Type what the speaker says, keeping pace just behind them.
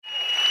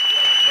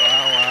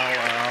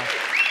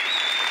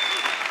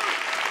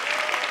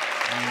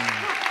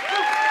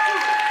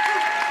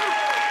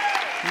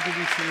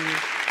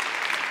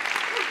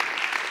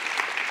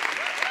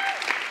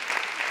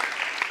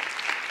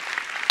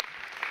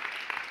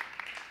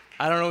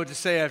I don't know what to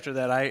say after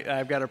that.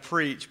 I've got to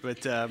preach,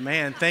 but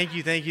man, thank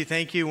you.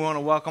 We want to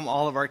welcome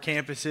all of our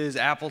campuses,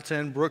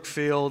 Appleton,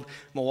 Brookfield,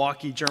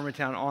 Milwaukee,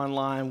 Germantown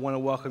Online. Want to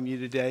welcome you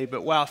today.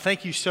 But wow,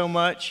 thank you so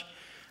much.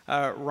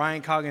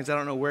 Ryan Coggins, I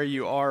don't know where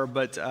you are,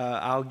 but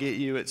I'll get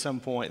you at some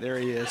point. There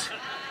he is.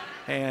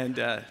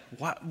 And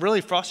what,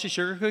 really, Frosted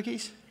Sugar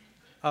Cookies?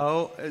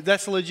 Oh,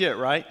 that's legit,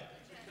 right?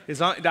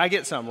 Did I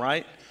get some,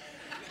 right?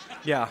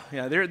 Yeah.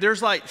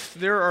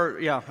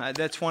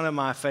 That's one of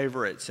my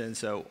favorites, and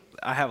so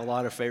I have a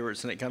lot of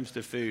favorites when it comes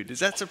to food. Does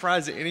that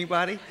surprise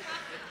anybody?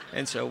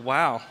 And so,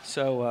 wow.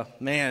 So,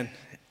 man,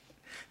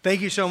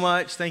 thank you so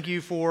much. Thank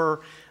you for,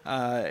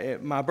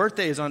 my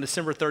birthday is on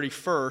December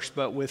 31st,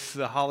 but with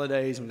the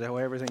holidays and how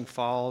everything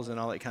falls and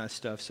all that kind of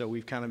stuff, so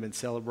we've kind of been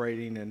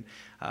celebrating, and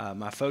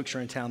my folks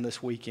are in town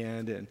this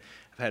weekend, and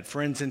I've had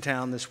friends in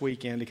town this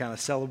weekend to kind of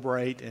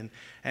celebrate,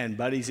 and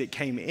buddies that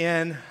came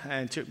in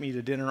and took me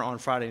to dinner on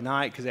Friday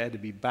night because they had to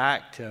be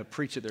back to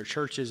preach at their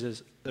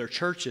churches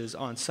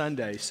on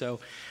Sunday. So,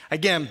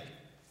 again,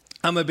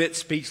 I'm a bit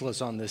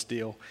speechless on this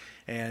deal,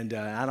 and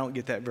I don't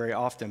get that very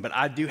often, but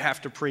I do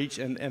have to preach,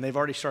 and they've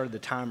already started the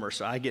timer,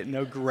 so I get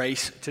no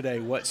grace today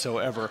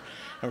whatsoever.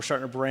 And we're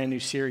starting a brand new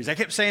series. I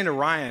kept saying to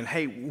Ryan,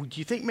 hey, do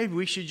you think maybe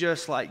we should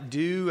just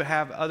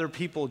have other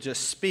people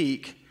just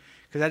speak?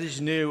 Because I just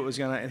knew it was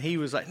going to, and he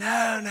was like,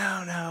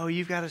 no,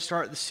 you've got to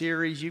start the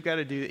series. You've got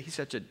to do it. He's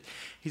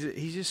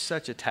just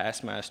such a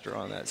taskmaster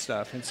on that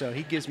stuff. And so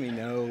he gives me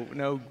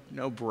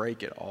no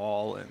break at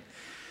all. And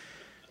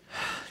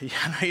yeah,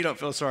 I know you don't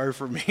feel sorry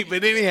for me,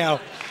 but anyhow.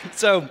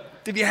 So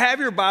if you have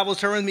your Bibles,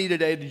 turn with me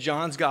today to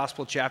John's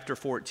Gospel, chapter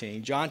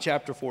 14. John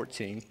chapter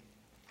 14.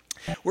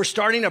 We're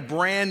starting a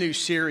brand new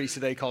series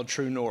today called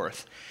True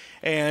North.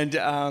 And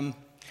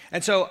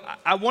so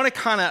I want to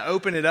kind of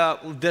open it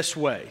up this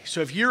way.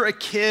 So if you're a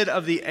kid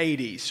of the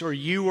 80s or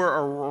you were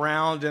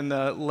around in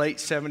the late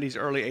 70s,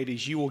 early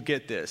 80s, you will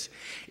get this.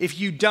 If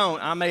you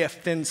don't, I may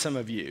offend some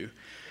of you.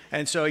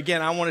 And so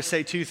again, I want to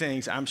say two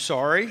things. I'm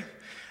sorry.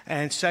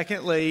 And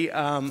secondly,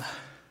 I'm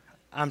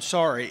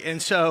sorry.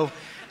 And so,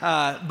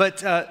 but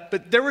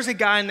there was a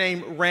guy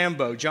named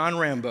Rambo, John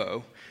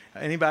Rambo.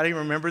 Anybody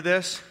remember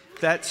this?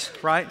 That's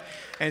right.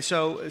 And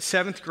so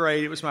 7th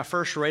grade, it was my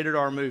first rated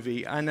R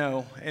movie, I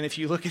know. And if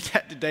you look at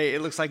that today,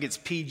 it looks like it's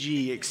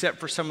PG, except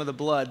for some of the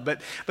blood.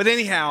 But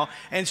anyhow,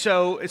 and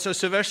so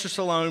Sylvester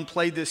Stallone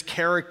played this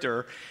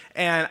character.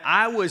 And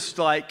I was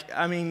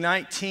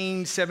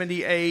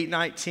 1978,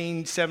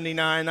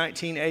 1979,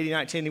 1980,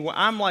 1981.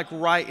 I'm like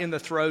right in the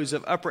throes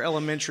of upper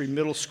elementary,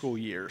 middle school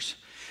years.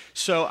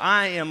 So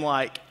I am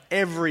like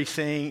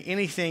everything,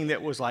 anything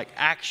that was like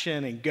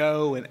action and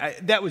go, and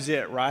that was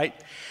it, right?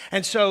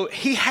 And so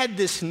he had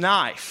this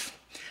knife,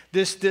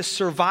 this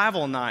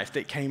survival knife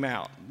that came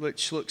out,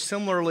 which looks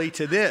similarly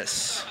to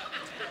this.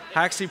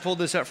 I actually pulled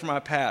this up from my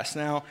past.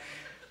 Now,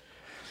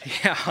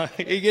 yeah,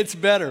 it gets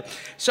better.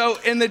 So,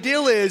 and the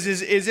deal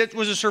is it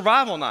was a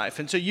survival knife,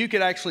 and so you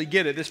could actually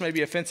get it. This may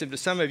be offensive to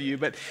some of you,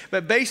 but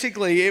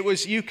basically it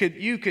was you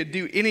could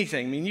do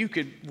anything. I mean, you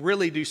could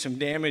really do some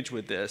damage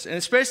with this, and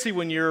especially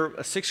when you're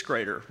a 6th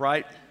grader,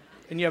 right?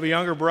 And you have a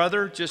younger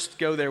brother. Just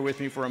go there with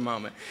me for a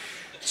moment.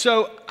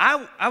 So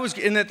I was,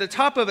 and at the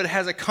top of it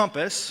has a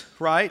compass,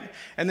 right?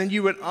 And then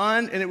you would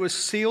and it was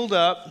sealed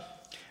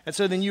up, and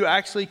so then you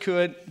actually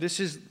could.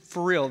 This is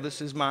for real. This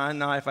is my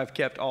knife I've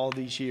kept all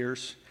these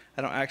years.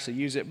 I don't actually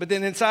use it. But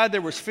then inside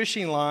there was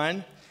fishing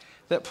line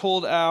that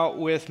pulled out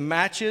with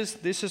matches.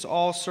 This is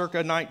all circa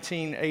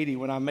 1980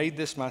 when I made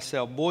this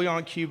myself.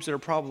 Bouillon cubes that are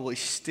probably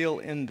still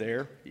in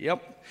there.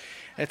 Yep.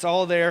 It's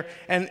all there.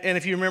 And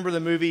if you remember the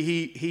movie,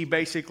 he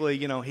basically,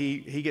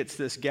 he gets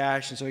this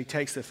gash, and so he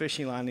takes the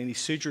fishing line and he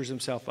sutures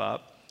himself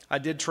up. I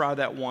did try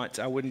that once.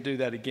 I wouldn't do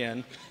that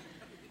again.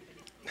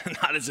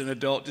 Not as an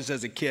adult, just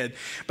as a kid.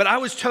 But I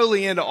was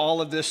totally into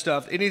all of this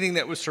stuff. Anything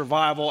that was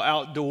survival,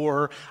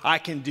 outdoor, I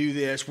can do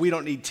this. We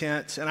don't need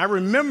tents. And I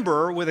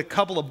remember with a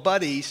couple of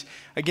buddies,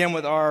 again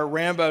with our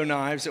Rambo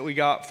knives that we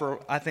got for,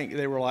 I think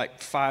they were like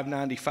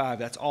 $5.95.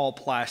 That's all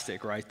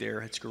plastic right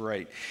there. It's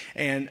great.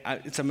 And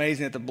it's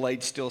amazing that the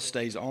blade still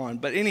stays on.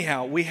 But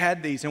anyhow, we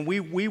had these, and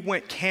we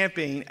went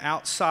camping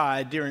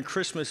outside during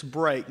Christmas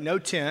break. No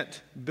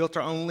tent, built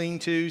our own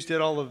lean-tos,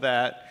 did all of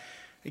that.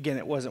 Again,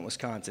 it wasn't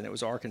Wisconsin, it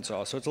was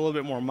Arkansas, so it's a little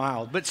bit more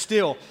mild. But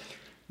still,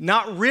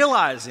 not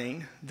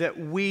realizing that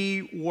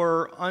we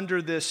were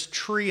under this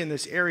tree in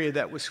this area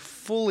that was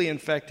fully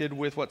infected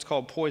with what's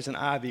called poison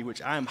ivy,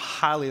 which I am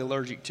highly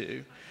allergic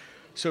to.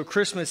 So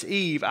Christmas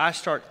Eve, I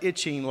start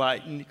itching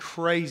like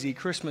crazy.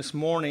 Christmas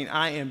morning,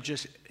 I am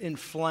just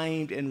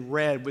inflamed and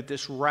red with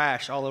this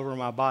rash all over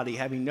my body,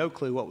 having no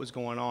clue what was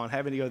going on,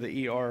 having to go to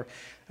the ER.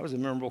 That was a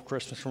memorable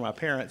Christmas for my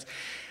parents.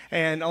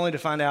 And only to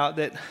find out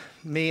that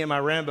me and my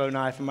Rambo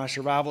knife and my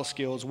survival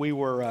skills, we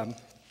were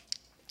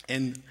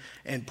in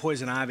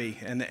poison ivy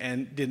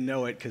and didn't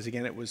know it because,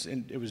 again, it was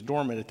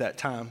dormant at that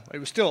time. It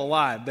was still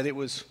alive, but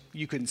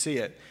you couldn't see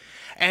it.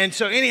 And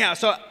so anyhow,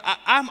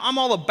 I'm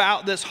all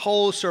about this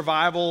whole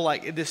survival,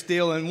 like this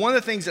deal. And one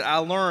of the things that I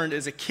learned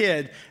as a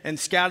kid in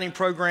scouting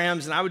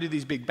programs, and I would do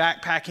these big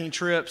backpacking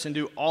trips and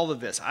do all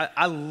of this.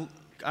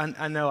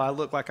 I know I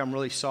look like I'm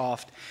really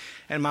soft,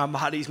 and my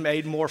body's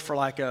made more for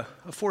like a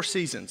Four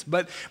Seasons.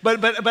 But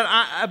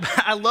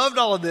I loved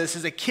all of this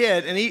as a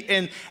kid,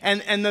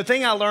 and the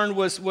thing I learned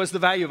was the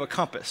value of a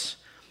compass.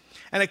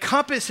 And a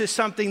compass is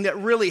something that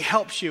really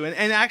helps you.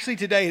 And actually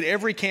today at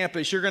every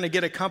campus, you're going to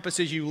get a compass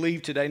as you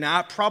leave today. Now,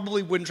 I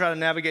probably wouldn't try to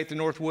navigate the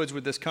North Woods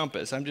with this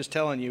compass. I'm just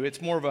telling you,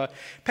 it's more of a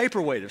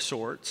paperweight of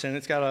sorts. And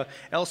it's got a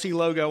LC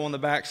logo on the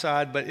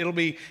backside, but it'll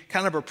be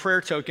kind of a prayer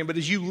token. But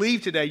as you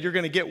leave today, you're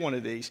going to get one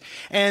of these.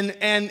 And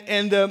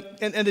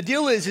the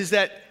deal is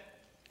that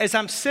as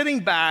I'm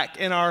sitting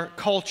back in our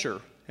culture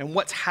and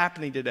what's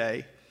happening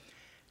today,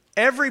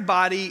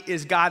 everybody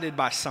is guided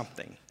by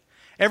something.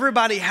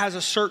 Everybody has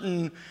a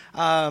certain,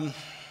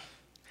 everybody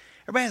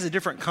has a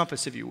different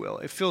compass, if you will.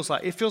 It feels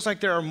like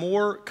there are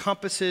more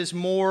compasses,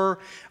 more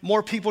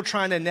people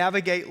trying to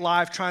navigate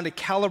life, trying to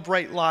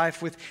calibrate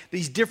life with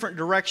these different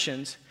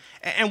directions.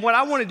 And what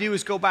I want to do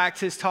is go back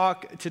to this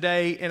talk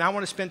today, and I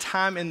want to spend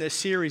time in this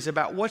series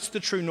about what's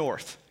the true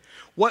north.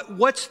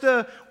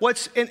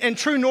 And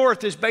true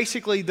north is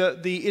basically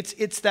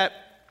it's that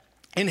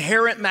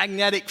inherent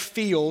magnetic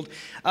field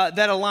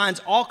that aligns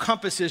all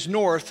compasses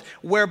north,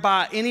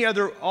 whereby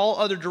all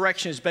other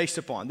direction is based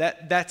upon.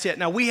 That's it.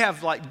 Now we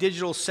have like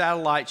digital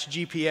satellites,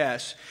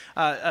 GPS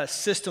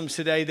systems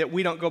today that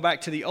we don't go back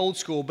to the old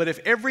school. But if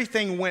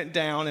everything went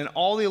down and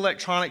all the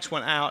electronics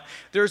went out,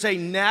 there's a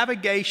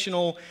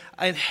navigational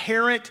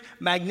inherent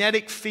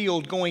magnetic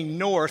field going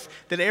north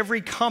that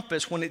every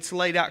compass, when it's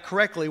laid out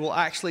correctly, will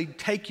actually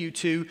take you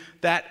to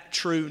that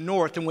true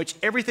north, in which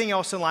everything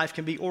else in life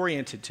can be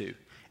oriented to.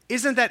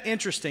 Isn't that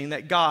interesting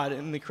that God,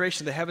 in the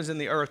creation of the heavens and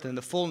the earth and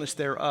the fullness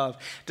thereof,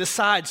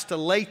 decides to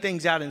lay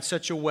things out in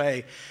such a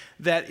way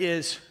that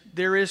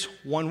there is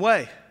one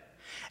way.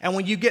 And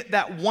when you get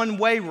that one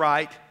way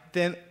right,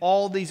 then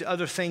all these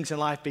other things in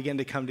life begin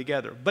to come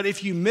together. But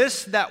if you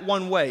miss that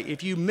one way,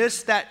 if you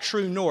miss that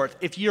true north,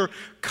 if your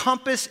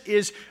compass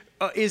is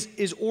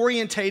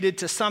orientated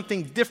to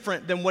something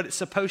different than what it's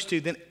supposed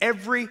to, then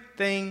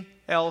everything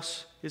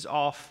else is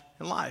off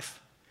in life.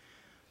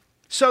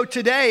 So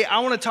today, I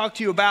want to talk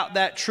to you about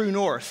that true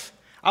north.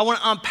 I want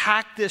to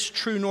unpack this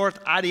true north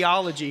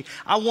ideology.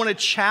 I want to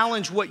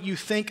challenge what you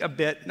think a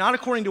bit, not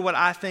according to what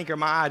I think or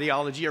my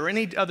ideology or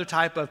any other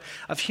type of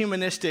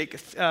humanistic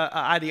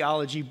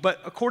ideology,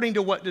 but according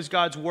to what does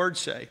God's word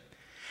say.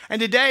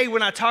 And today,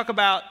 when I talk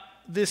about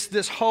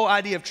this whole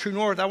idea of true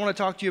north, I want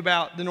to talk to you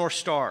about the North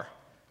Star,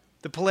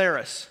 the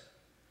Polaris,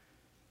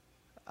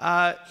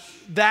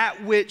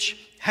 that which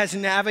has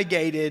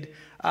navigated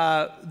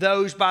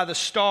those by the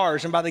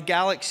stars and by the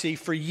galaxy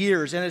for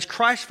years. And as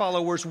Christ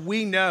followers,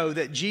 we know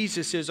that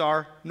Jesus is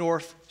our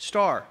North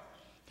Star.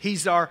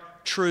 He's our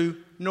true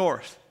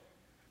north.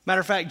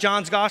 Matter of fact,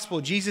 John's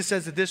Gospel, Jesus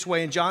says it this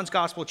way in John's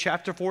Gospel,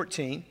 chapter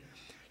 14,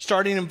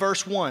 starting in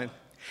verse 1.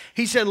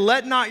 He said,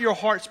 "Let not your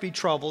hearts be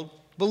troubled.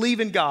 Believe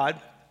in God.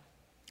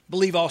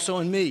 Believe also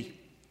in me.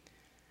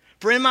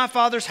 For in my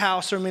Father's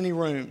house are many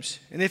rooms,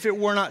 and if it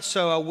were not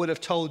so, I would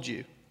have told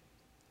you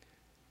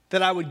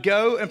that I would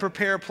go and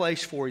prepare a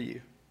place for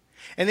you.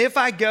 And if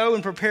I go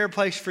and prepare a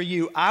place for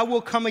you, I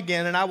will come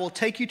again and I will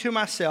take you to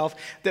myself,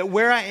 that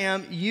where I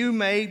am, you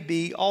may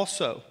be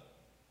also.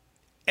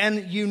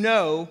 And you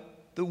know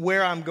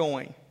where I'm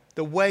going,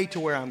 the way to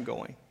where I'm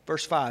going."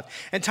 Verse 5.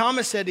 And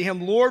Thomas said to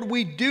him, "Lord,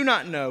 we do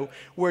not know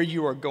where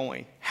you are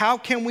going. How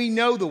can we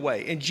know the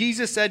way?" And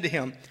Jesus said to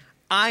him,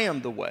 "I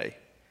am the way.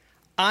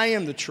 I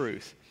am the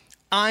truth.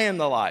 I am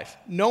the life.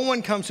 No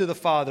one comes to the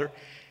Father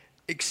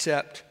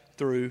except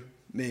through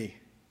me."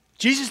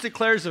 Jesus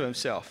declares of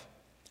himself,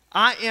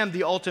 "I am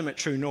the ultimate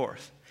true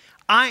north.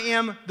 I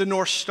am the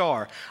North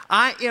Star.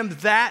 I am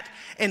that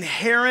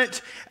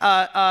inherent,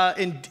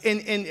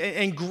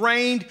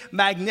 ingrained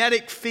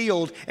magnetic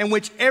field in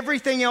which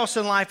everything else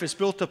in life is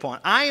built upon.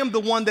 I am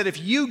the one that if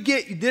you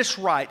get this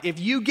right, if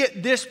you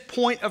get this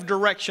point of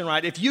direction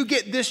right, if you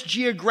get this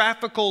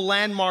geographical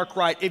landmark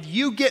right, if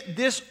you get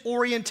this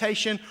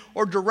orientation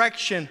or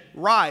direction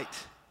right,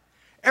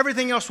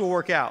 everything else will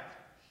work out.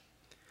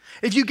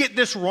 If you get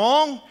this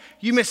wrong,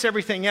 you miss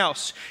everything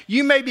else.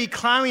 You may be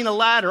climbing a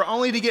ladder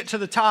only to get to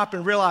the top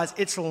and realize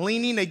it's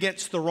leaning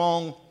against the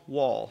wrong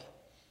wall.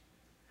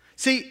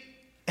 See,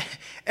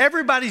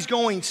 everybody's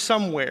going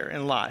somewhere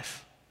in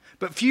life,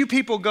 but few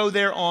people go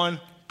there on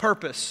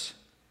purpose.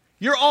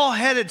 You're all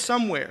headed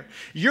somewhere.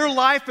 Your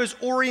life is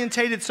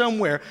orientated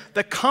somewhere.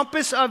 The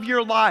compass of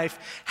your life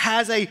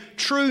has a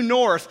true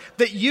north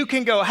that you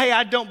can go, hey,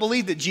 I don't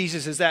believe that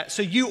Jesus is that.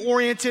 So you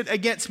orient it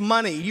against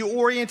money. You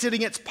orient it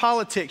against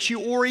politics.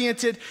 You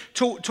orient it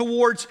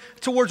towards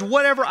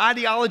whatever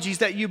ideologies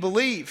that you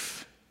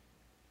believe.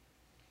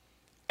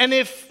 And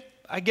if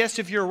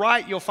you're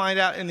right, you'll find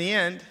out in the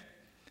end.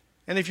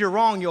 And if you're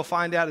wrong, you'll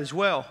find out as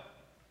well.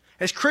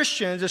 As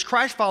Christians, as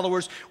Christ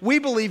followers, we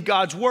believe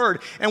God's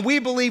word, and we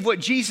believe what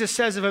Jesus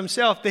says of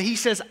himself, that he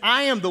says,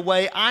 I am the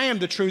way, I am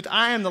the truth,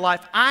 I am the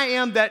life, I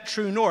am that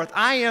true north,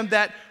 I am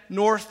that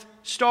North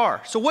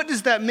Star. So what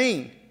does that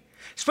mean?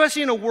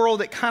 Especially in a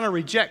world that kind of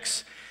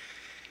rejects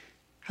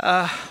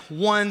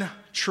one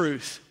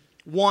truth,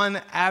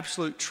 one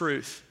absolute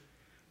truth.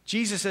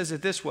 Jesus says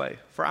it this way,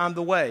 for I'm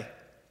the way.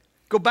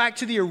 Go back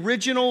to the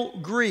original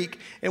Greek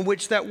in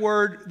which that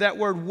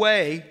word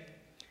way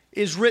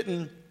is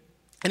written,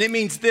 and it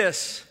means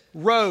this: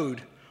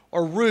 road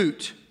or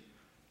route,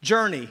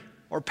 journey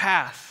or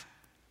path.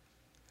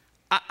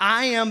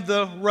 I am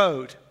the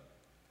road.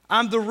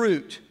 I'm the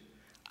route.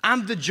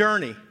 I'm the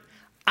journey.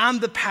 I'm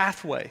the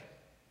pathway.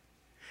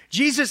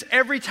 Jesus,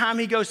 every time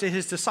he goes to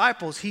his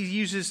disciples, he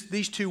uses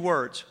these two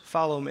words,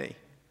 follow me.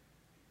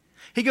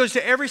 He goes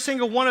to every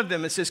single one of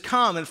them and says,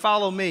 come and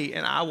follow me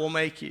and I will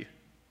make you.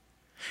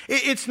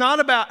 It's not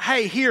about,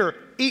 hey, here,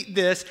 eat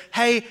this.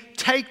 Hey,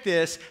 take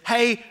this.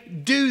 Hey,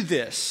 do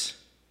this.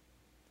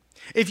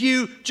 If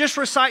you just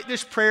recite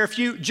this prayer, if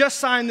you just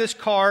sign this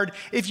card,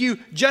 if you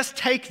just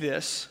take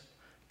this,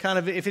 kind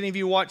of, if any of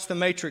you watch The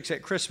Matrix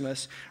at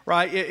Christmas,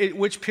 right?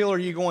 Which pill are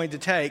you going to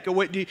take?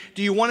 Do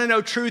you want to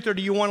know truth, or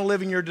do you want to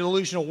live in your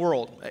delusional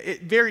world?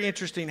 Very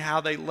interesting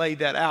how they laid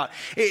that out.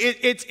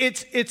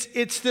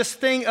 It's this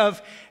thing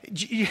of,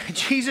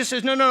 Jesus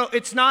says, no,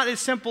 it's not as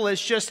simple as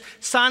just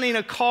signing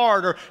a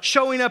card or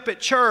showing up at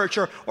church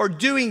or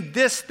doing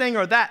this thing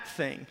or that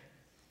thing.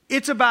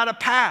 It's about a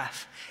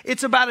path.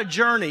 It's about a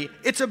journey.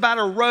 It's about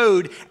a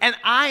road. And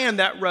I am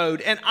that road.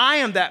 And I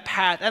am that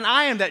path. And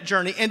I am that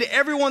journey. And to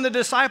every one of the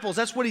disciples,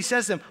 that's what he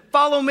says to them.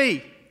 Follow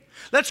me.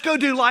 Let's go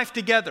do life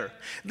together.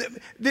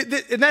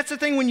 And that's the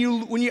thing when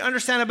you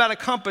understand about a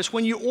compass.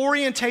 When you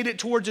orientate it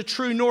towards a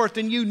true north,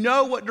 and you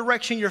know what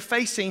direction you're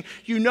facing,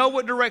 you know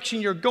what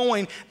direction you're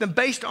going, then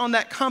based on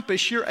that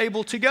compass, you're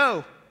able to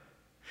go.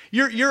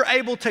 You're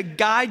able to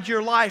guide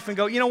your life and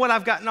go, you know what,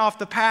 I've gotten off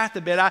the path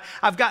a bit.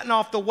 I've gotten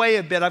off the way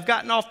a bit. I've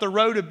gotten off the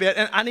road a bit.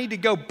 And I need to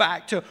go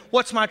back to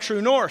what's my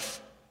true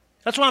north.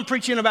 That's why I'm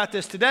preaching about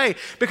this today.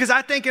 Because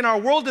I think in our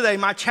world today,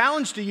 my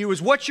challenge to you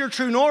is, what's your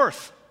true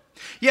north?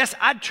 Yes,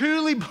 I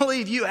truly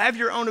believe you have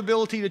your own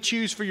ability to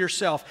choose for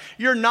yourself.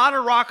 You're not a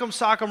rock'em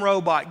sock'em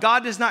robot.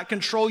 God does not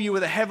control you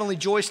with a heavenly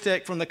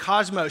joystick from the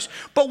cosmos.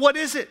 But what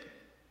is it?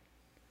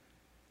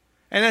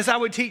 And as I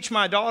would teach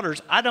my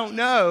daughters, I don't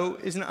know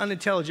is an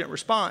unintelligent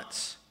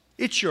response.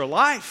 It's your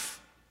life.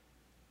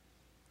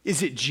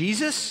 Is it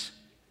Jesus?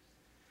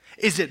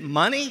 Is it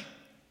money?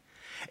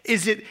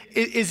 Is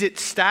it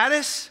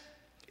status?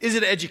 Is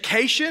it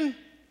education?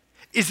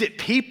 Is it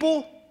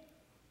people?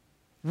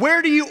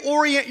 Where do you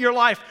orient your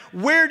life?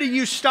 Where do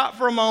you stop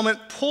for a moment,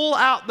 pull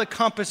out the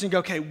compass and go,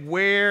 okay,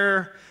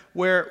 where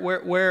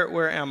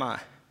am I?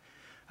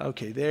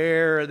 Okay,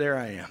 there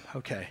I am.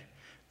 Okay.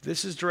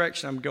 This is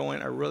direction I'm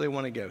going. I really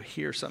want to go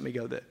here. Something to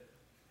go that.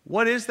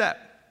 What is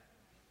that?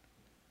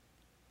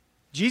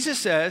 Jesus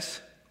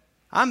says,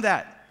 I'm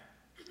that.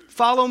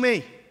 Follow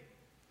me.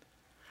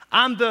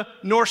 I'm the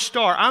North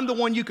Star. I'm the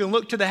one you can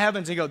look to the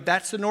heavens and go,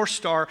 that's the North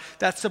Star.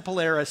 That's the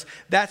Polaris.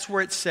 That's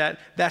where it's set.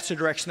 That's the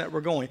direction that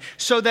we're going.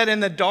 So that in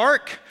the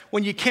dark,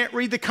 when you can't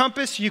read the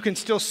compass, you can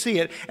still see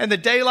it. And the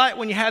daylight,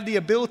 when you have the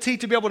ability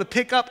to be able to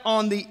pick up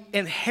on the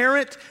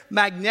inherent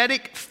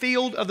magnetic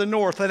field of the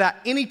north, without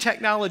any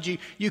technology,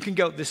 you can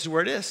go, this is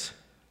where it is.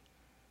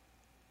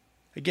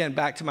 Again,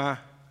 back to my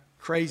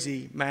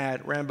crazy,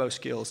 mad Rambo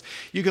skills.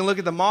 You can look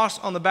at the moss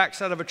on the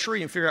backside of a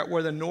tree and figure out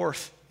where the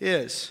north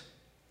is.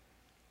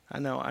 I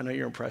know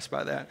you're impressed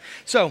by that.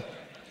 So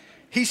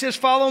he says,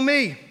 follow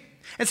me.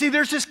 And see,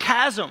 there's this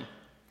chasm.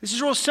 This is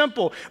real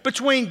simple.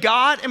 Between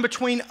God and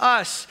between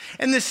us.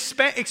 And this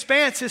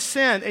expanse is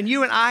sin. And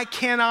you and I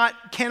cannot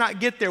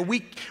get there.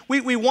 We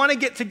want to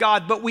get to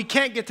God, but we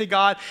can't get to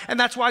God. And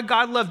that's why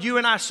God loved you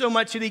and I so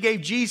much that he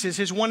gave Jesus,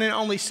 his one and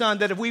only son,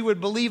 that if we would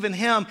believe in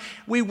him,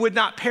 we would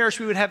not perish.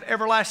 We would have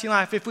everlasting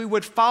life. If we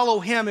would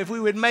follow him, if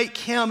we would make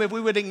him, if we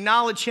would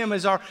acknowledge him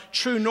as our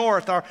true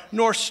north, our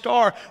North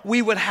Star,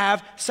 we would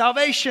have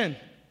salvation.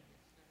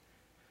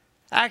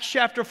 Acts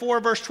chapter 4,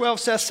 verse 12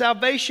 says,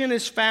 salvation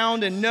is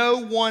found in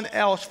no one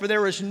else, for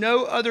there is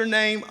no other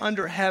name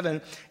under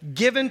heaven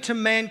given to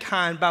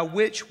mankind by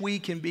which we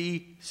can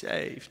be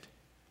saved.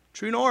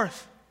 True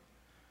north.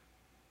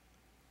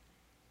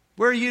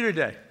 Where are you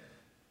today?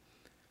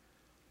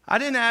 I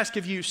didn't ask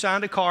if you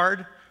signed a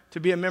card to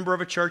be a member of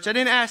a church. I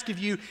didn't ask if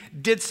you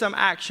did some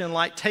action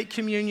like take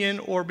communion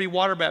or be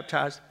water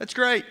baptized. That's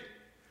great.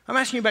 I'm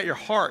asking you about your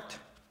heart.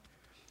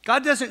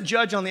 God doesn't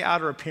judge on the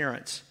outer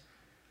appearance.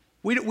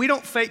 We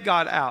don't fake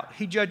God out.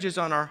 He judges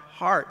on our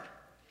heart.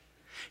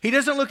 He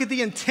doesn't look at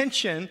the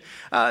intention.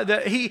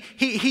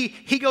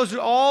 He goes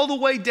all the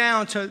way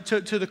down to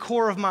the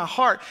core of my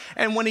heart.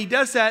 And when he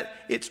does that,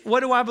 it's, what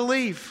do I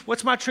believe?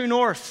 What's my true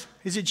north?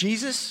 Is it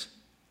Jesus?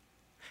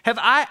 Have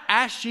I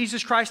asked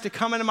Jesus Christ to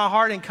come into my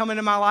heart and come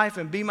into my life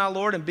and be my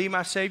Lord and be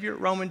my Savior?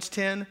 Romans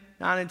 10,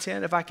 9 and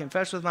 10. If I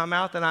confess with my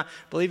mouth and I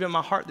believe in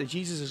my heart that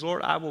Jesus is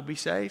Lord, I will be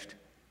saved.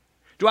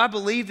 Do I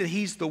believe that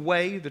he's the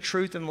way, the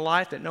truth, and the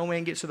life, that no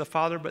man gets to the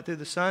Father but through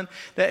the Son?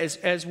 That is,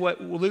 as what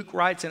Luke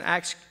writes in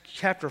Acts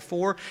chapter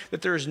 4,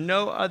 that there is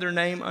no other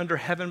name under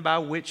heaven by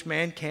which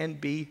man can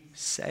be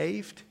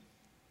saved?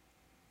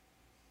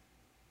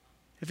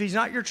 If he's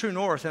not your true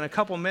north, in a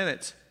couple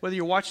minutes, whether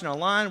you're watching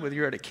online, whether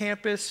you're at a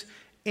campus,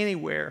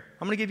 anywhere,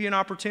 I'm going to give you an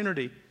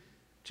opportunity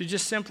to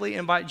just simply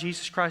invite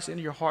Jesus Christ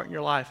into your heart and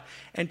your life,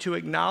 and to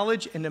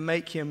acknowledge and to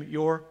make him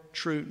your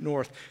true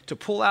north, to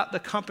pull out the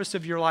compass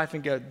of your life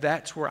and go,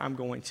 that's where I'm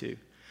going to.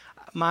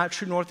 My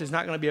true north is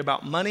not going to be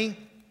about money.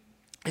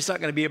 It's not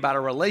going to be about a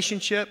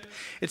relationship.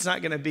 It's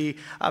not going to be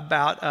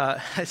about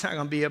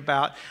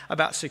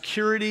about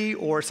security,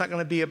 or it's not going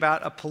to be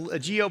about a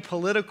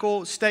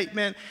geopolitical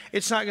statement.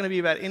 It's not going to be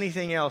about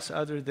anything else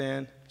other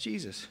than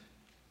Jesus.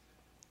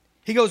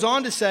 He goes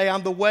on to say,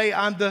 I'm the way,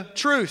 I'm the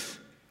truth.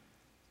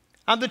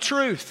 I'm the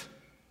truth.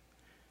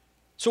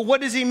 So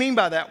what does he mean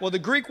by that? Well, the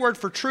Greek word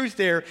for truth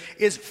there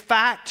is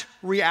fact,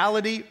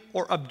 reality,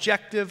 or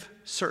objective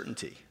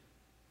certainty.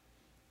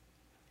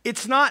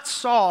 It's not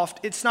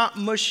soft, it's not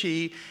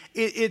mushy,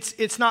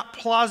 it's not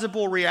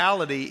plausible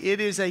reality. It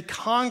is a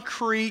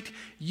concrete,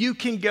 you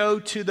can go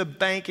to the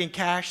bank and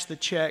cash the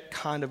check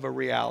kind of a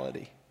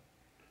reality.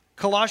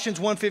 Colossians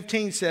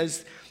 1:15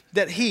 says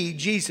that he,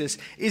 Jesus,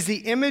 is the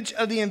image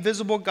of the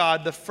invisible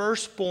God, the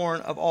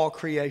firstborn of all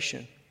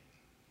creation.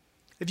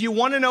 If you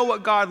want to know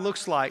what God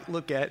looks like,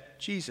 look at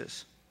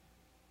Jesus.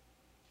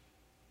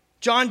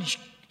 John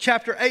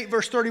chapter 8,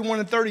 verse 31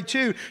 and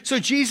 32. So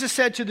Jesus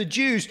said to the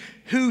Jews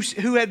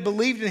who had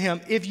believed in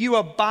him, if you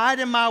abide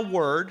in my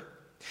word,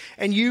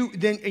 then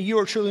you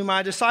are truly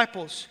my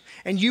disciples,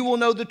 and you will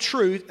know the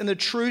truth, and the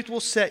truth will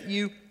set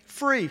you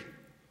free.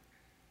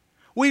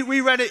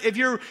 We read it. If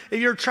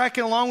you're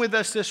tracking along with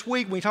us this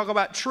week, we talk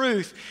about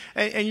truth,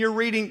 and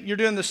you're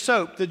doing the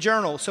SOAP, the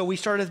journal. So we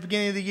start at the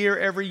beginning of the year.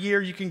 Every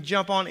year you can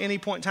jump on any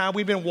point in time.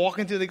 We've been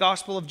walking through the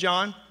Gospel of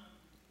John.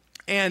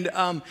 And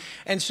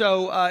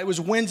so it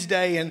was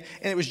Wednesday, and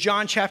it was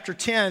John chapter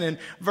 10 and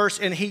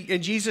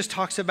Jesus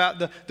talks about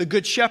the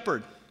good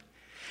shepherd.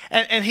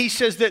 And he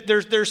says that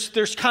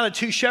there's kind of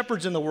two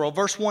shepherds in the world,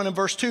 verse 1 and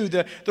verse 2.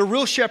 The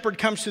real shepherd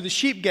comes to the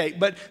sheep gate,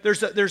 but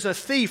there's a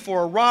thief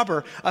or a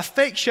robber, a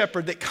fake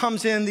shepherd that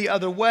comes in the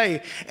other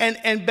way.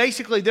 And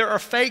basically there are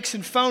fakes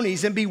and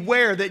phonies, and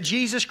beware that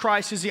Jesus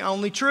Christ is the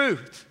only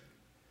truth.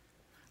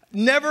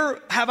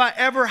 Never have I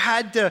ever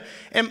had to,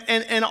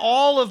 in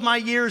all of my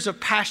years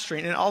of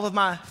pastoring, in all of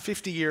my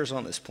 50 years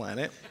on this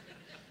planet,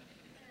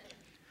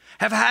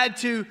 have had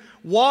to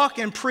walk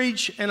and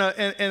preach on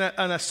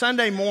a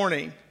Sunday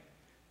morning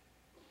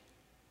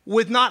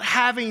with not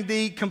having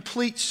the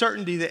complete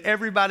certainty that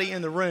everybody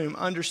in the room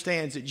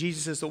understands that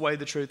Jesus is the way,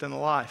 the truth, and the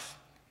life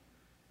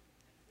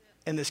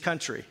in this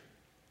country.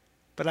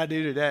 But I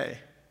do today.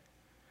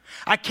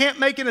 I can't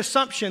make an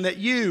assumption that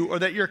you or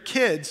that your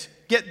kids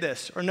get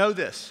this or know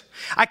this.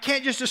 I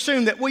can't just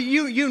assume that, well,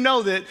 you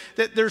know that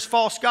there's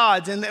false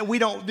gods and that we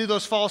don't do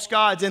those false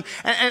gods. And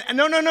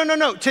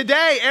no.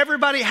 Today,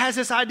 everybody has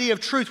this idea of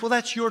truth. Well,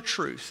 that's your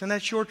truth, and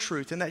that's your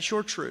truth, and that's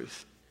your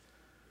truth.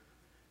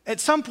 At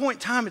some point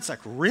in time, it's like,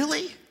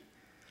 really?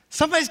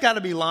 Somebody's got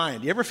to be lying.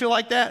 Do you ever feel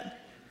like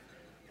that?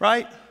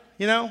 Right?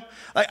 You know?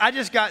 Like, I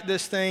just got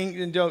this thing,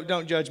 and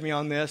don't judge me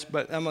on this,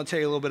 but I'm going to tell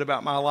you a little bit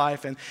about my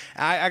life. And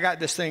I got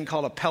this thing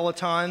called a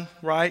Peloton,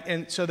 right?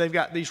 And so they've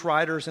got these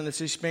riders, and it's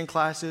these spin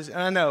classes.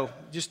 And I know,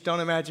 just don't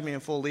imagine me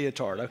in full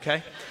leotard,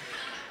 okay?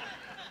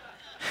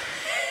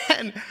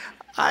 And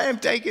I am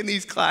taking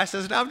these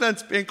classes, and I've done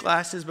spin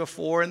classes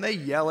before, and they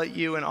yell at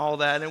you and all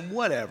that, and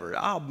whatever.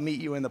 I'll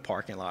meet you in the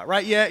parking lot,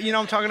 right? Yeah, you know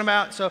what I'm talking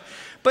about? So,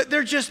 but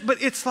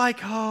it's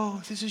like,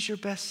 oh, this is your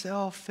best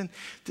self, and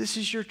this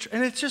is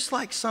and it's just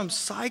like some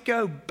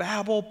psycho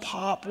babble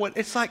pop.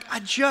 It's like, I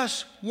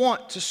just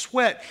want to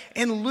sweat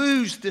and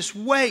lose this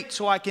weight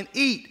so I can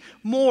eat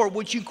more.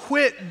 Would you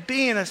quit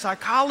being a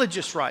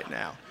psychologist right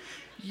now?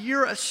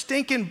 You're a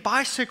stinking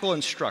bicycle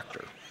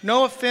instructor.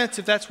 No offense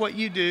if that's what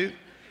you do.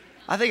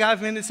 I think I've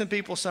offended some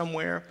people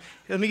somewhere.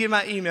 Let me give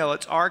my email.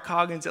 It's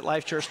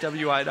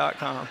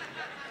rcoggins@lifechurchwi.com.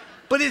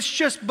 But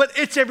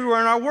it's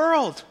everywhere in our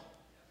world.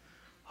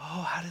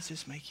 Oh, how does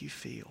this make you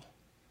feel?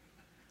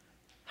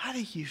 How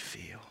do you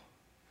feel?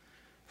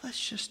 Let's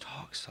just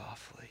talk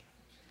softly.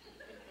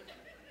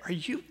 Are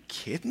you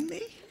kidding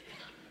me?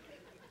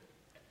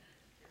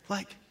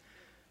 Like,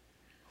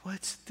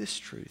 what's this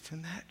truth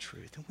and that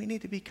truth? And we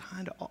need to be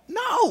kind of...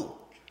 No!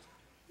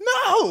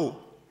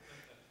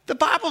 The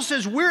Bible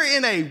says we're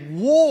in a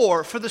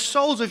war for the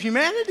souls of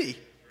humanity.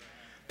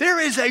 There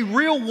is a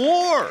real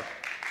war.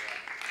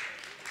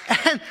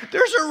 And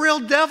there's a real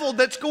devil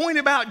that's going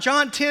about,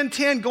 John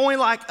 10:10, going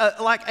like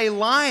a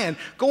lion,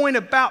 going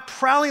about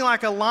prowling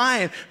like a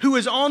lion, who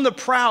is on the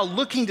prowl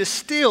looking to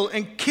steal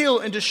and kill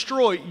and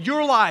destroy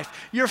your life,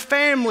 your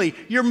family,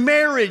 your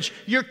marriage,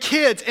 your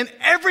kids, and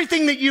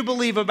everything that you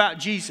believe about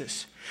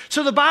Jesus.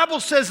 So the Bible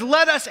says,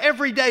 let us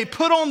every day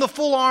put on the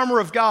full armor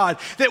of God,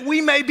 that we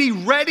may be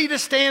ready to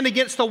stand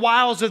against the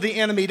wiles of the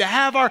enemy, to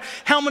have our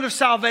helmet of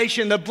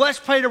salvation, the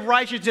blessed plate of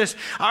righteousness,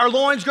 our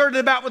loins girded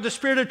about with the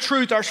spirit of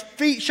truth, our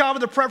feet shod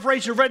with the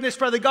preparation of readiness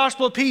by the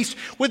gospel of peace,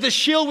 with the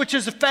shield which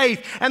is the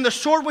faith, and the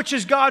sword which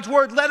is God's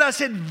word. Let us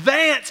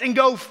advance and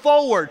go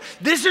forward.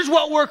 This is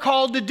what we're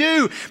called to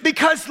do.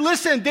 Because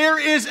listen, there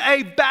is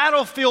a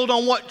battlefield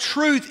on what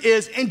truth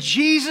is, and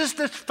Jesus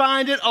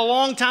defined it a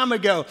long time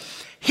ago.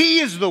 He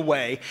is the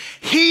way,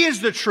 He is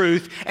the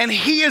truth, and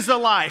He is the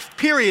life,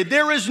 period.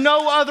 There is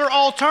no other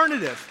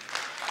alternative.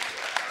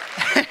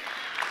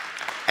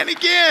 And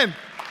again,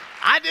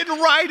 I didn't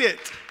write it.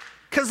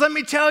 Because let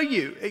me tell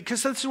you,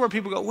 because this is where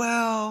people go,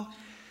 well,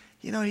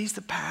 you know, he's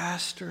the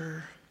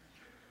pastor.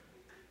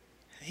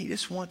 He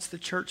just wants the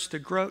church to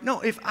grow.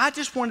 No, if I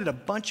just wanted a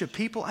bunch of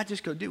people, I'd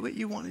just go, do what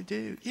you want to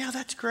do. Yeah,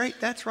 that's great.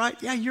 That's right.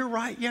 Yeah, you're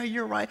right. Yeah,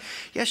 you're right.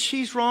 Yes,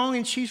 she's wrong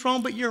and she's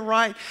wrong, but you're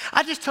right.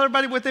 I just tell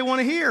everybody what they want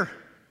to hear.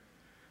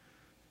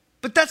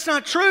 But that's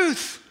not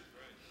truth.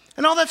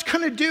 And all that's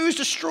going to do is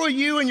destroy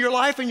you and your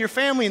life and your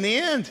family in the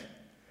end.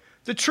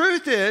 The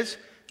truth is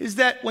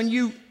that when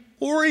you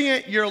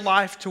orient your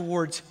life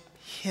towards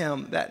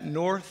Him, that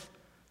North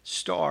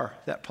Star,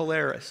 that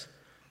Polaris,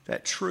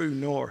 that true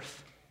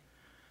north,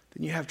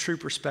 then you have true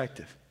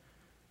perspective.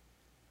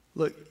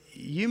 Look,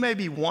 you may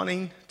be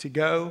wanting to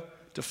go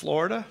to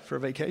Florida for a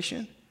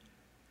vacation,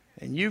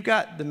 and you've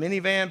got the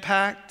minivan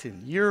packed,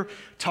 and you're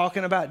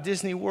talking about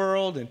Disney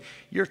World, and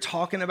you're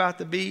talking about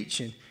the beach,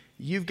 and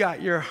you've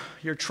got your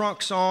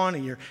trunks on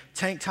and your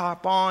tank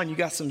top on, you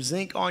got some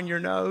zinc on your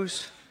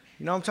nose.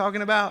 You know what I'm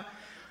talking about?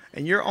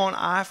 And you're on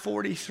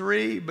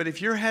I-43, but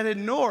if you're headed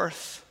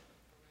north,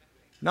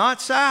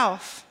 not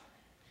south,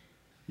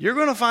 you're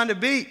going to find a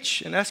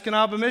beach in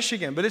Escanaba,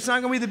 Michigan, but it's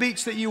not going to be the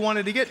beach that you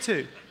wanted to get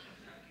to.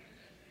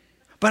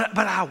 But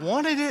I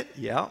wanted it.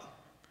 Yeah.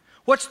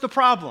 What's the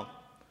problem?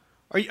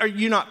 Are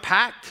you not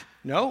packed?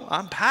 No,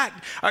 I'm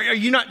packed. Are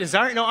you not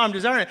desiring? No, I'm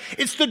desiring it.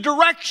 It's the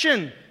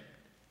direction.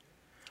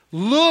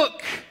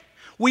 Look,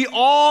 we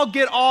all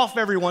get off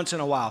every once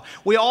in a while.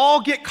 We all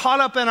get caught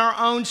up in our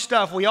own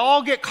stuff. We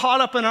all get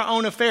caught up in our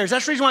own affairs.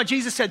 That's the reason why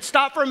Jesus said,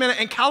 stop for a minute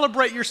and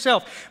calibrate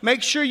yourself.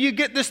 Make sure you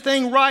get this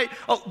thing right.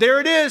 Oh, there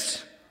it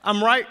is.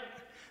 I'm right.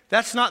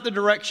 That's not the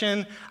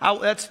direction.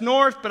 That's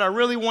north, but I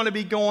really want to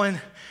be going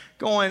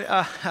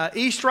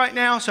east right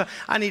now, so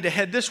I need to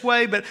head this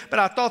way, but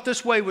I thought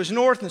this way was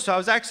north, and so I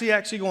was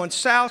actually going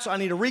south, so I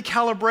need to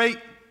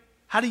recalibrate.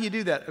 How do you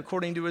do that?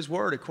 According to His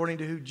Word, according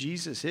to who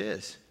Jesus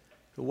is.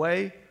 The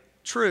way,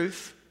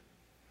 truth,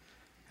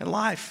 and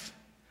life.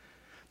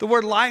 The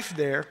word life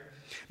there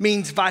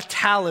means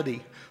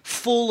vitality,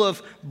 full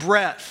of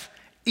breath,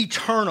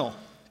 eternal.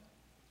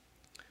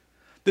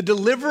 The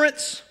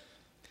deliverance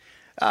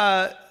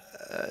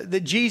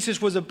that Jesus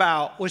was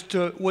about was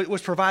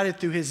provided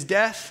through His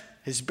death,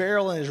 His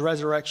burial, and His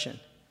resurrection.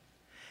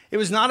 It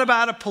was not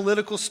about a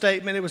political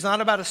statement. It was not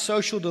about a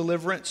social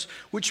deliverance,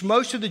 which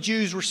most of the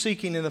Jews were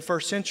seeking in the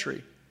first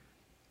century.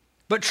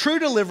 But true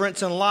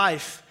deliverance in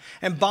life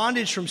and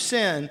bondage from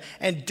sin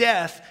and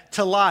death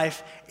to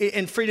life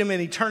and freedom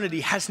and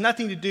eternity has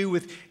nothing to do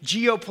with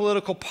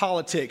geopolitical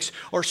politics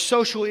or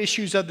social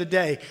issues of the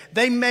day.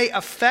 They may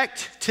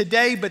affect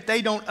today, but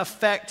they don't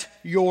affect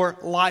your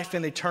life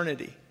in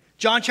eternity.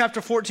 John chapter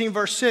 14,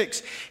 verse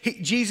 6,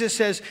 Jesus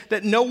says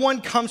that no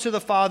one comes to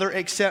the Father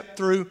except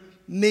through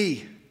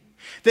me.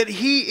 That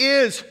He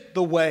is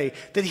the way,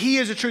 that He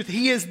is the truth,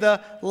 He is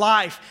the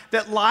life,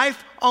 that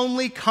life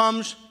only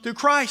comes through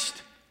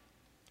Christ.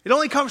 It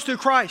only comes through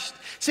Christ.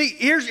 See,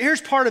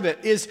 here's part of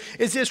it, is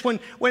this, when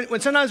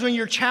sometimes when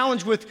you're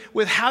challenged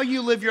with how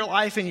you live your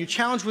life and you're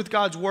challenged with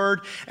God's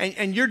Word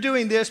and you're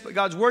doing this, but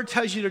God's Word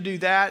tells you to do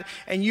that,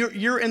 and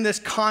you're in this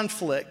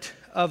conflict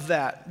of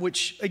that,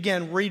 which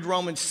again, read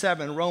Romans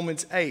 7,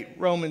 Romans 8,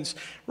 Romans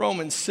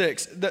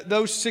 6,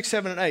 those 6,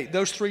 7, and 8,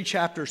 those 3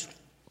 chapters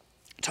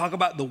talk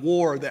about the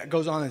war that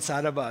goes on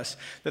inside of us.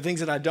 The things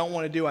that I don't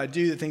want to do, I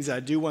do. The things that I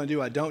do want to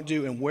do, I don't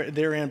do. And where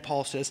therein,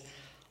 Paul says,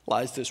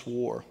 lies this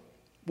war.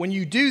 When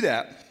you do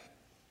that,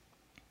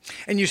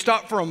 and you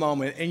stop for a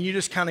moment, and you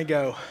just kind of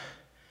go,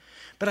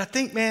 but I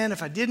think, man,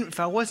 if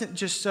I wasn't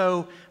just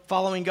so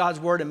following God's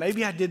Word, and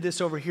maybe I did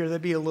this over here,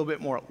 that'd be a little bit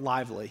more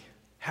lively,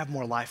 have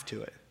more life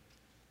to it.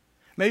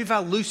 Maybe if I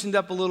loosened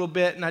up a little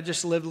bit and I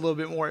just lived a little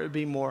bit more, it would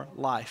be more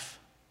life.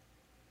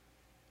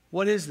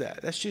 What is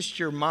that? That's just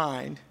your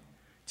mind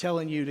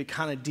telling you to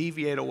kind of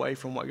deviate away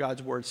from what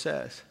God's Word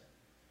says.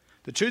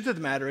 The truth of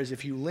the matter is,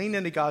 if you lean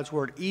into God's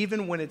Word,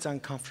 even when it's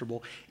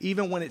uncomfortable,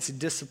 even when it's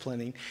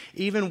disciplining,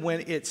 even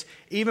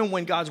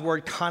when God's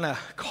Word kind of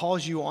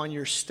calls you on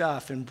your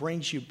stuff and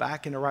brings you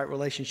back in the right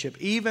relationship,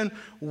 even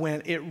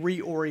when it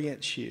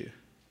reorients you,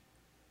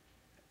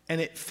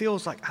 and it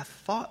feels like I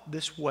thought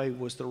this way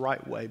was the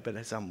right way, but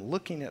as I'm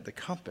looking at the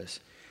compass,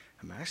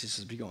 I'm actually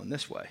supposed to be going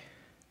this way.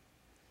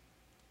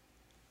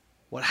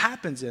 What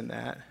happens in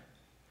that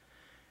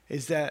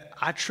is that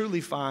I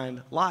truly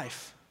find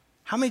life.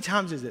 How many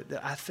times is it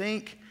that I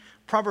think,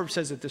 Proverbs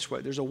says it this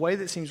way, there's a way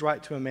that seems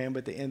right to a man,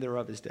 but the end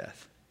thereof is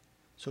death.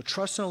 So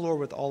trust in the Lord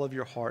with all of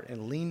your heart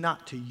and lean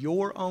not to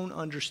your own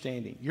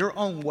understanding, your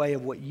own way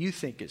of what you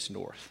think is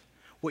north,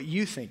 what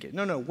you think it.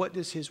 No, what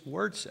does his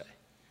word say?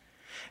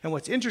 And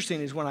what's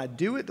interesting is when I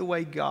do it the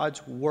way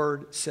God's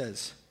word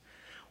says,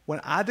 when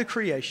I, the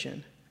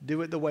creation,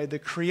 do it the way the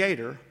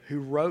creator who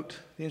wrote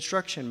the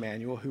instruction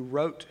manual,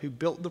 who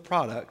built the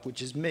product,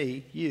 which is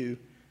me, you,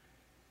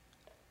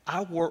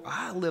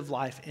 I live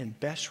life in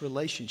best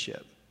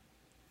relationship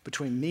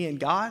between me and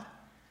God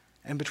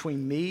and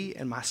between me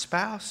and my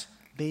spouse,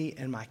 me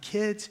and my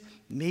kids,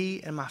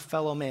 me and my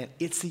fellow man.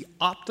 It's the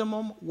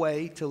optimum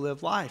way to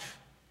live life.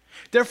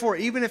 Therefore,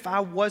 even if I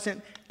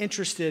wasn't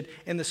interested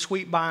in the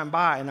sweet by and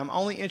by, and I'm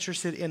only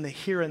interested in the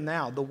here and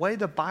now, the way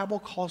the Bible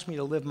calls me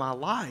to live my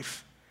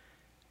life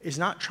is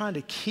not trying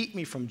to keep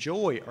me from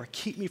joy or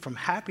keep me from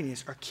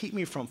happiness or keep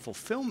me from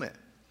fulfillment.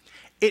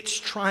 It's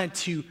trying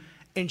to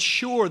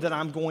ensure that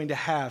I'm going to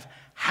have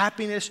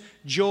happiness,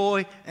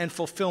 joy, and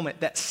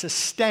fulfillment that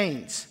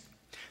sustains.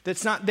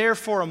 That's not there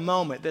for a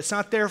moment, that's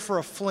not there for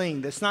a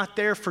fling, that's not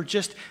there for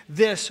just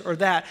this or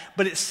that,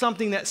 but it's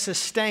something that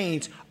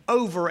sustains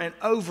over and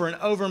over and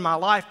over in my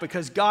life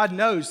because God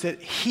knows that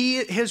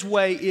his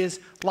way is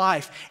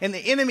life. And the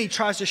enemy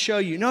tries to show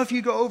you, no, if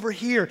you go over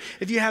here,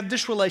 if you have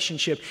this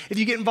relationship, if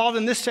you get involved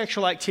in this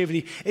sexual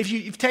activity, if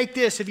you take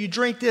this, if you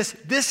drink this,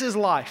 this is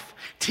life.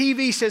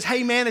 TV says,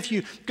 hey man, if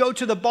you go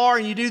to the bar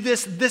and you do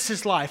this, this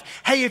is life.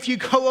 Hey, if you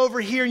go over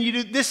here and you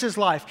do, this is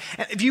life.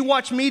 And if you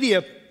watch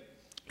media,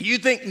 you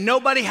think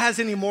nobody has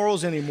any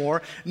morals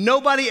anymore.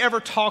 Nobody ever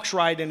talks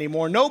right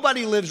anymore.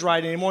 Nobody lives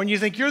right anymore. And you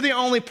think you're the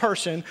only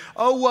person.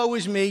 Oh, woe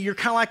is me. You're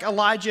kind of like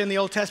Elijah in the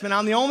Old Testament.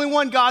 I'm the only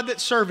one God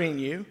that's serving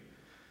you.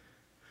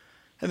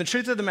 And the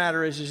truth of the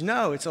matter is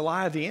no, it's a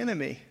lie of the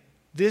enemy.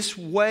 This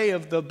way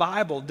of the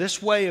Bible,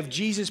 this way of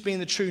Jesus being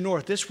the true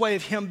north, this way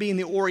of him being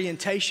the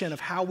orientation of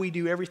how we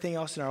do everything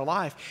else in our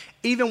life,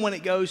 even when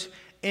it goes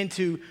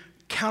into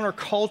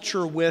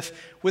counterculture with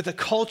the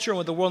culture and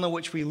with the world in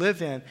which we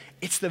live in,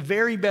 it's the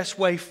very best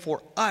way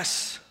for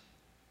us.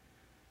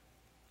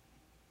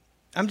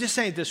 I'm just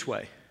saying it this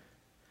way.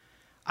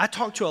 I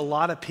talk to a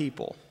lot of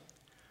people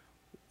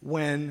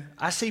when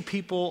I see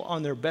people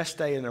on their best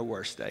day and their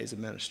worst day as a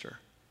minister.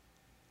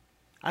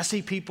 I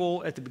see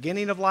people at the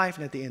beginning of life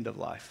and at the end of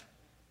life.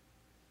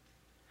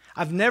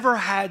 I've never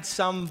had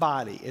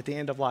somebody at the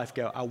end of life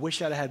go, I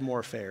wish I'd had more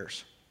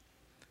affairs.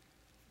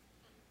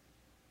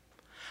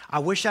 I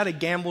wish I'd have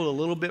gambled a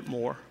little bit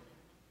more.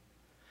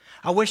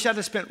 I wish I'd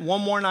have spent one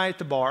more night at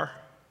the bar.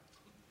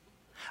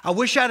 I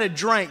wish I'd have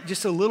drank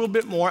just a little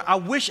bit more. I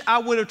wish I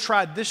would have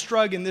tried this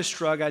drug and this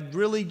drug. I'd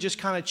really just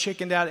kind of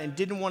chickened out and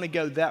didn't want to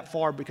go that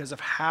far because of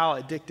how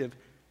addictive.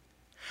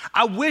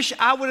 I wish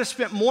I would have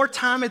spent more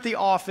time at the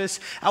office.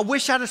 I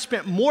wish I'd have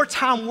spent more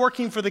time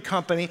working for the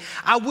company.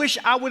 I wish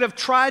I would have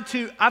tried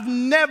to. I've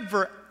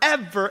never,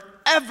 ever,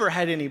 ever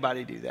had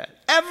anybody do that.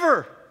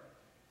 Ever.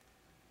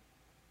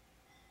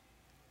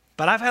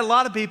 But I've had a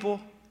lot of people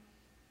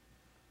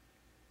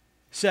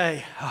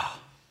say, oh,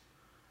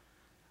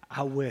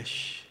 I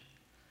wish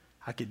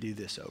I could do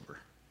this over.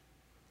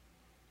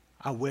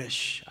 I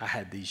wish I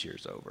had these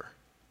years over.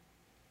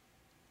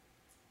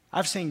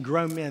 I've seen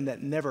grown men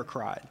that never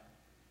cried.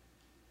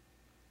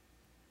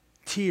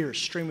 Tears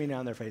streaming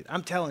down their face.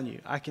 I'm telling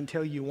you, I can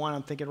tell you one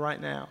I'm thinking right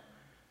now.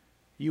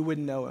 You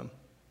wouldn't know him.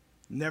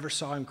 Never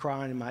saw him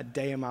crying in my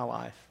day of my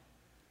life.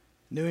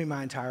 Knew him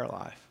my entire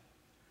life.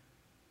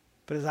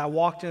 But as I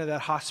walked into that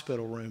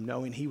hospital room,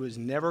 knowing he was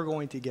never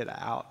going to get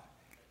out,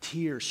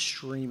 tears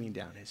streaming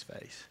down his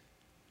face.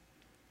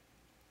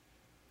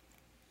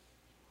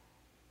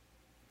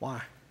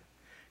 Why?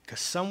 Because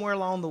somewhere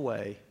along the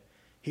way,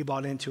 he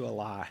bought into a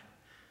lie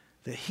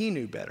that he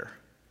knew better,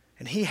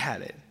 and he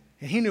had it,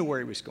 and he knew where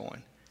he was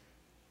going.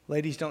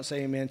 Ladies, don't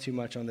say amen too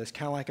much on this.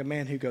 Kind of like a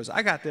man who goes,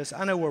 I got this,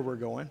 I know where we're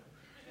going.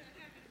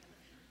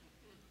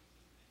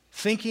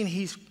 Thinking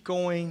he's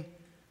going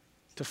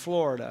to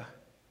Florida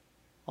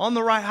on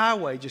the right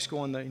highway, just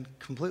going the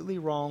completely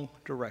wrong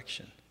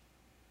direction.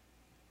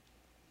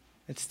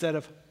 Instead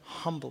of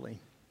humbling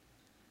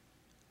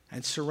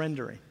and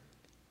surrendering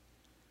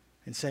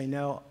and saying,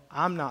 no,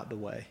 I'm not the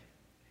way.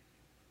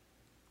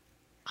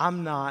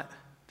 I'm not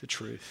the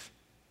truth.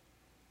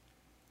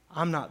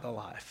 I'm not the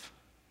life.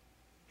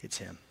 It's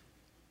him.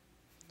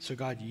 So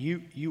God,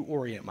 you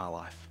orient my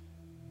life.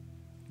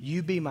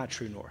 You be my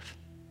true north.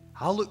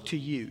 I'll look to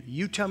you.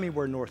 You tell me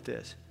where north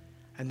is,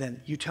 and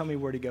then you tell me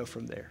where to go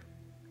from there.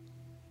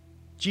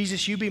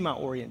 Jesus, you be my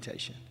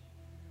orientation.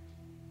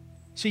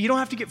 So you don't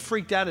have to get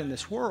freaked out in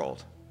this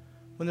world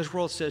when this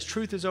world says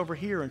truth is over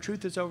here and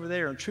truth is over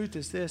there and truth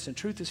is this and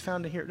truth is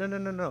found in here.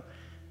 No.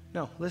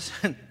 No,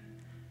 listen.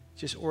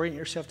 Just orient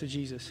yourself to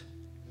Jesus.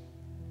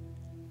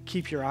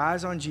 Keep your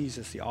eyes on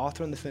Jesus, the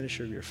author and the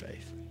finisher of your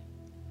faith.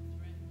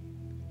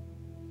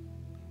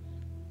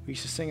 We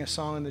used to sing a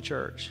song in the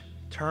church.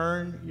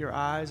 Turn your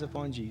eyes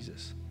upon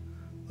Jesus.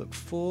 Look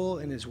full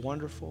in his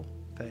wonderful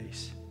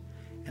face.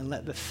 And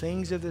let the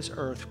things of this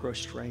earth grow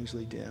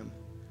strangely dim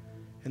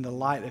in the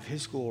light of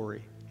his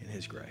glory and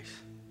his grace.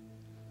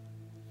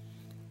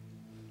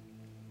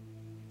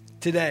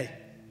 Today,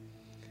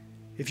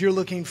 if you're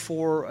looking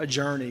for a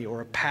journey or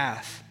a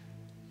path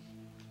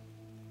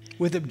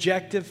with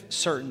objective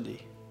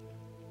certainty,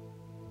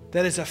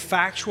 that is a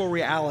factual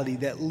reality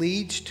that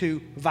leads to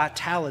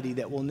vitality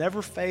that will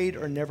never fade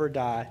or never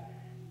die,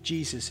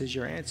 Jesus is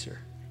your answer.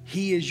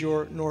 He is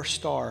your North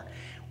Star,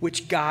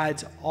 which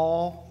guides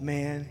all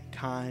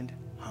mankind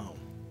home.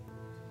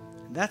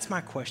 And that's my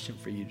question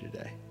for you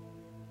today.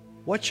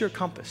 What's your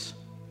compass?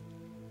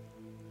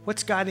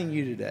 What's guiding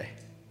you today?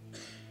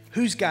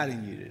 Who's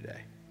guiding you today?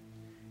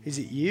 Is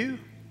it you?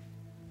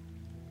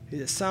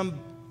 Is it some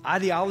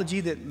ideology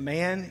that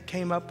man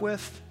came up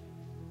with?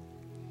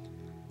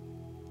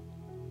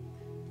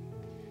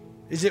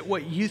 Is it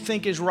what you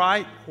think is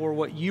right or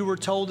what you were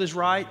told is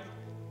right?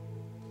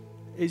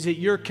 Is it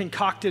your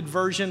concocted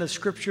version of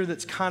Scripture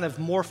that's kind of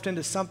morphed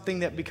into something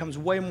that becomes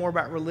way more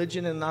about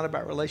religion and not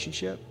about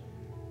relationship?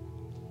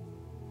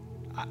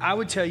 I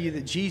would tell you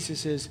that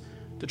Jesus is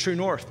the true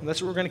north. And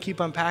that's what we're going to keep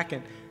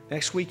unpacking.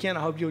 Next weekend,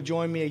 I hope you'll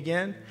join me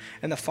again.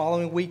 And the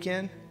following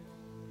weekend.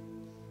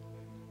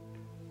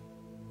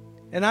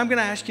 And I'm going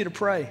to ask you to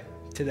pray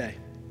today.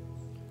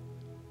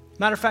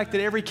 Matter of fact,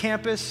 at every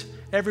campus,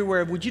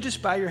 everywhere, would you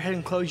just bow your head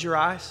and close your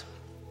eyes?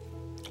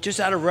 Just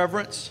out of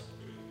reverence.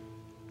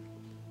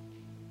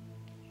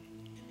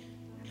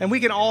 And we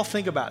can all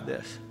think about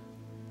this.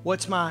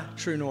 What's my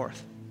true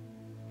north?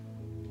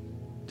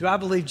 Do I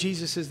believe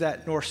Jesus is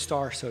that North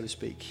Star, so to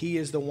speak? He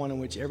is the one in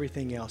which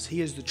everything else.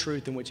 He is the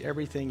truth in which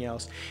everything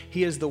else.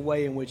 He is the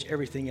way in which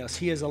everything else.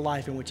 He is a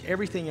life in which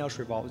everything else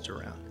revolves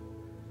around.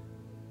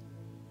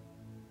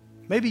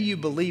 Maybe you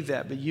believe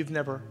that, but you've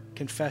never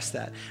confessed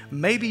that.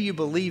 Maybe you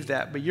believe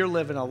that, but you're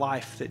living a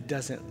life that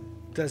doesn't,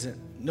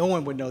 no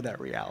one would know that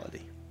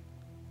reality.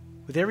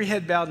 With every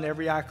head bowed and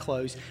every eye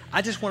closed,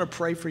 I just want to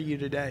pray for you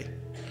today.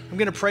 I'm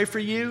going to pray for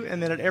you,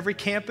 and then at every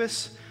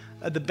campus,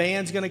 the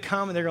band's going to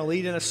come, and they're going to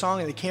lead in a song,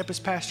 and the campus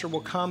pastor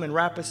will come and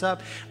wrap us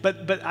up.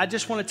 But I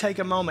just want to take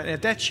a moment, and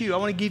if that's you, I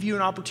want to give you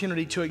an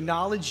opportunity to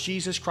acknowledge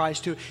Jesus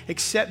Christ, to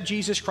accept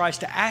Jesus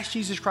Christ, to ask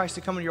Jesus Christ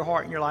to come into your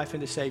heart and your life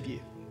and to save you.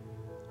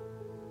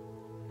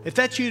 If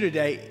that's you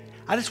today,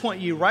 I just want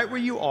you right where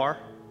you are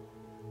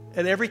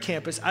at every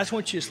campus. I just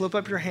want you to slip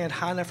up your hand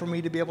high enough for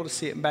me to be able to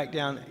see it and back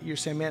down. You're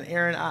saying, man,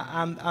 Aaron,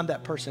 I'm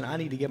that person. I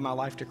need to give my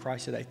life to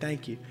Christ today.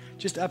 Thank you.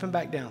 Just up and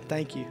back down.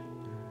 Thank you.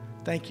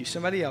 Thank you.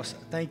 Somebody else,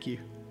 thank you.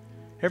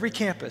 Every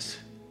campus,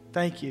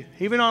 thank you.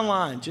 Even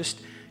online,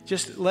 just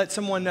let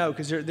someone know,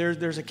 because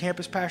there's a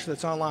campus pastor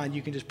that's online.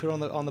 You can just put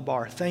it on the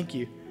bar. Thank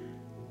you.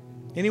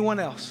 Anyone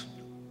else?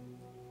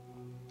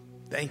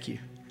 Thank you.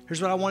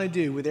 Here's what I want to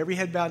do with every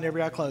head bowed and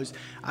every eye closed.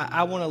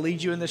 I want to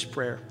lead you in this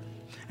prayer.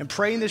 And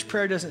praying this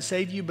prayer doesn't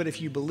save you, but if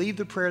you believe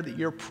the prayer that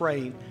you're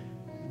praying,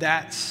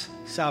 that's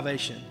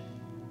salvation.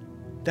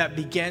 That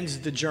begins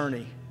the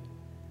journey.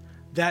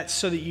 That's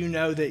so that you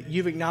know that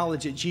you've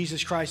acknowledged that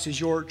Jesus Christ is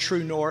your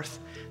true north,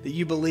 that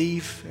you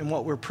believe in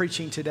what we're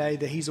preaching today,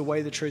 that He's the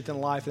way, the truth, and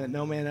the life, and that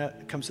no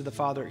man comes to the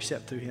Father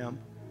except through Him.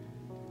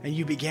 And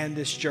you began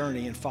this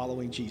journey in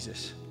following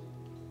Jesus.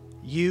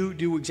 You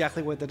do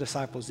exactly what the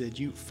disciples did.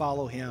 You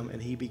follow Him,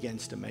 and He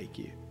begins to make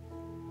you.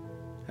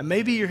 And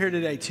maybe you're here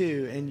today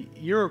too, and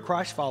you're a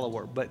Christ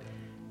follower, but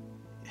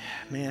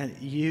man,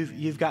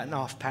 you've gotten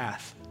off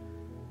path.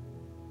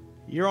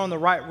 You're on the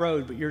right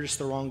road, but you're just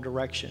the wrong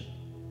direction.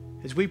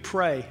 As we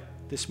pray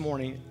this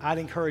morning, I'd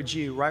encourage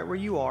you right where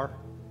you are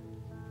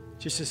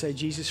just to say,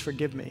 Jesus,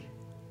 forgive me,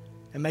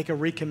 and make a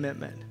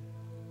recommitment.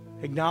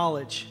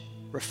 Acknowledge,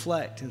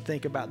 reflect, and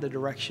think about the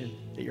direction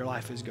that your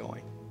life is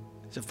going.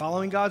 Is it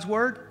following God's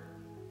word,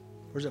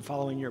 or is it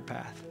following your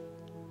path?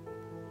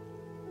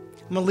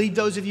 I'm going to lead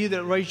those of you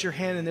that raised your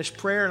hand in this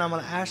prayer, and I'm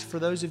going to ask for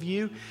those of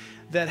you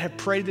that have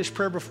prayed this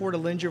prayer before to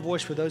lend your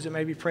voice for those that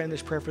may be praying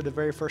this prayer for the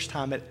very first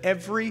time. At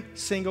every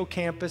single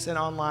campus and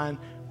online,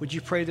 would you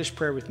pray this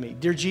prayer with me?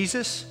 Dear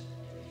Jesus,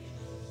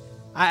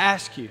 I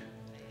ask you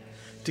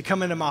to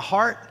come into my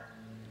heart,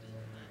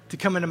 to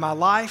come into my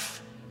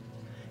life,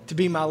 to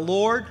be my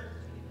Lord,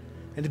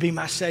 and to be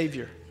my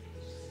Savior.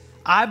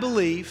 I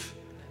believe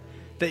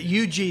that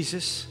you,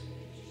 Jesus,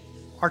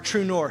 are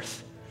true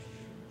north.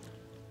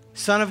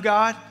 Son of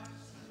God,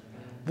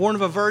 born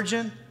of a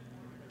virgin,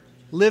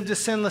 lived a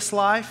sinless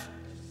life,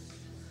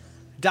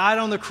 died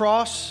on the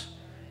cross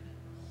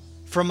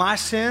for my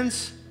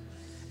sins,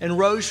 and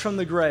rose from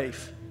the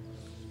grave,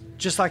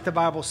 just like the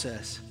Bible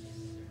says.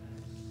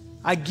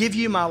 I give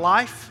you my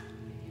life.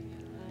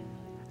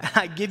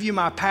 I give you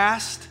my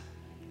past.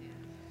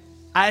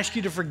 I ask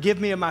you to forgive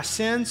me of my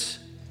sins,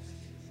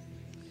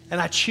 and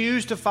I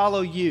choose to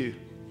follow you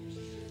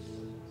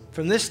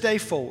from this day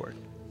forward.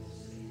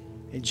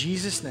 In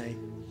Jesus'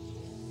 name,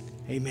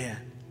 amen.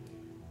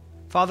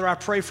 Father, I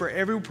pray for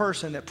every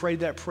person that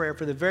prayed that prayer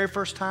for the very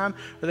first time,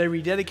 or they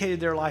rededicated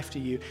their life to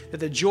you, that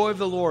the joy of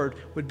the Lord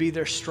would be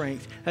their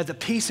strength, that the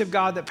peace of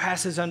God that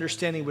passes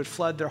understanding would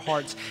flood their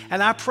hearts.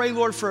 And I pray,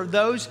 Lord, for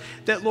those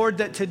that, Lord,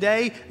 that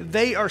today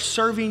they are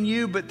serving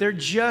you, but they're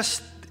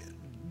just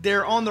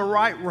they're on the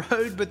right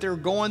road, but they're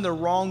going the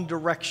wrong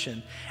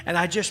direction. And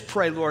I just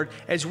pray, Lord,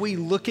 as we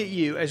look at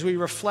you, as we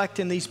reflect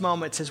in these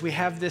moments, as we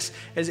have this,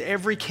 as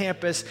every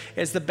campus,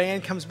 as the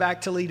band comes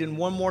back to lead in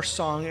one more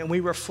song, and we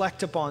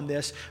reflect upon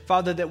this,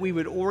 Father, that we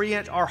would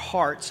orient our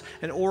hearts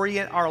and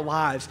orient our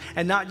lives,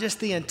 and not just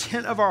the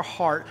intent of our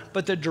heart,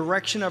 but the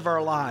direction of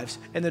our lives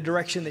and the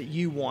direction that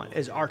you want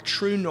as our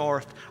true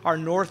north, our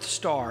North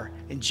Star.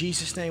 In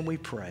Jesus' name we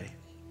pray.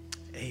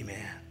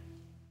 Amen.